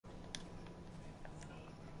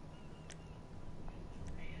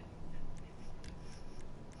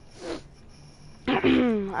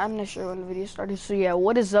I'm not sure when the video started. So yeah,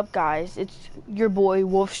 what is up, guys? It's your boy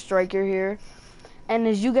Wolf Striker here, and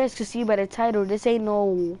as you guys can see by the title, this ain't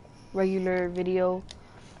no regular video.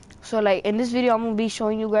 So like in this video, I'm gonna be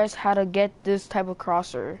showing you guys how to get this type of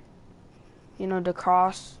crosser. You know, the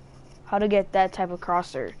cross, how to get that type of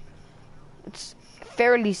crosser. It's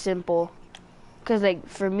fairly simple, cause like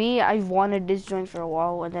for me, I've wanted this joint for a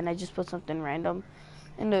while, and then I just put something random,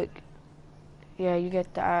 and look, yeah, you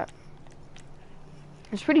get that.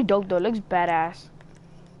 It's pretty dope though, it looks badass.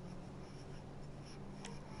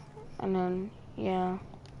 And then, yeah.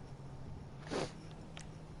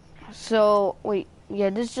 So, wait, yeah,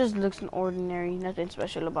 this just looks ordinary, nothing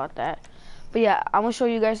special about that. But yeah, I'm gonna show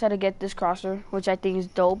you guys how to get this crosser, which I think is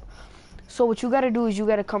dope. So what you gotta do is you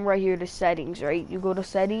gotta come right here to settings, right? You go to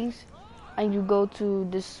settings, and you go to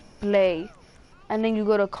display, and then you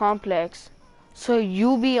go to complex. So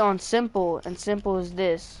you be on simple, and simple is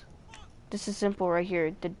this. This is simple right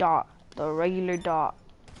here, the dot, the regular dot.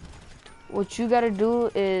 What you gotta do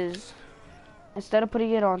is, instead of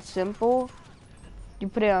putting it on simple, you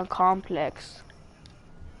put it on complex.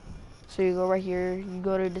 So you go right here, you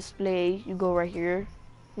go to display, you go right here,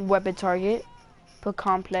 weapon target, put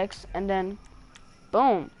complex, and then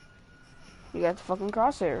boom, you got the fucking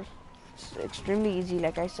crosshairs. It's extremely easy,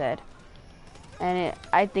 like I said, and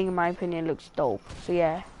I think in my opinion looks dope. So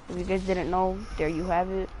yeah, if you guys didn't know, there you have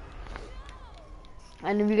it.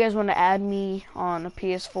 And if you guys want to add me on a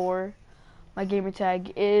PS4, my gamer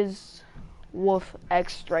tag is Wolf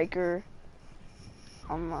X Striker.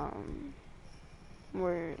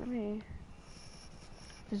 Where, let me,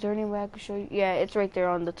 is there any way I can show you? Yeah, it's right there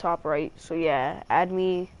on the top right. So yeah, add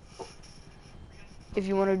me if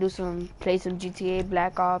you want to play some GTA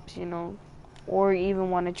Black Ops, you know, or even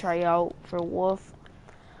want to try out for Wolf.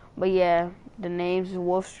 But yeah, the name's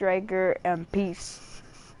Wolf Striker, and peace.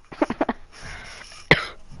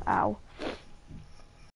 Ow.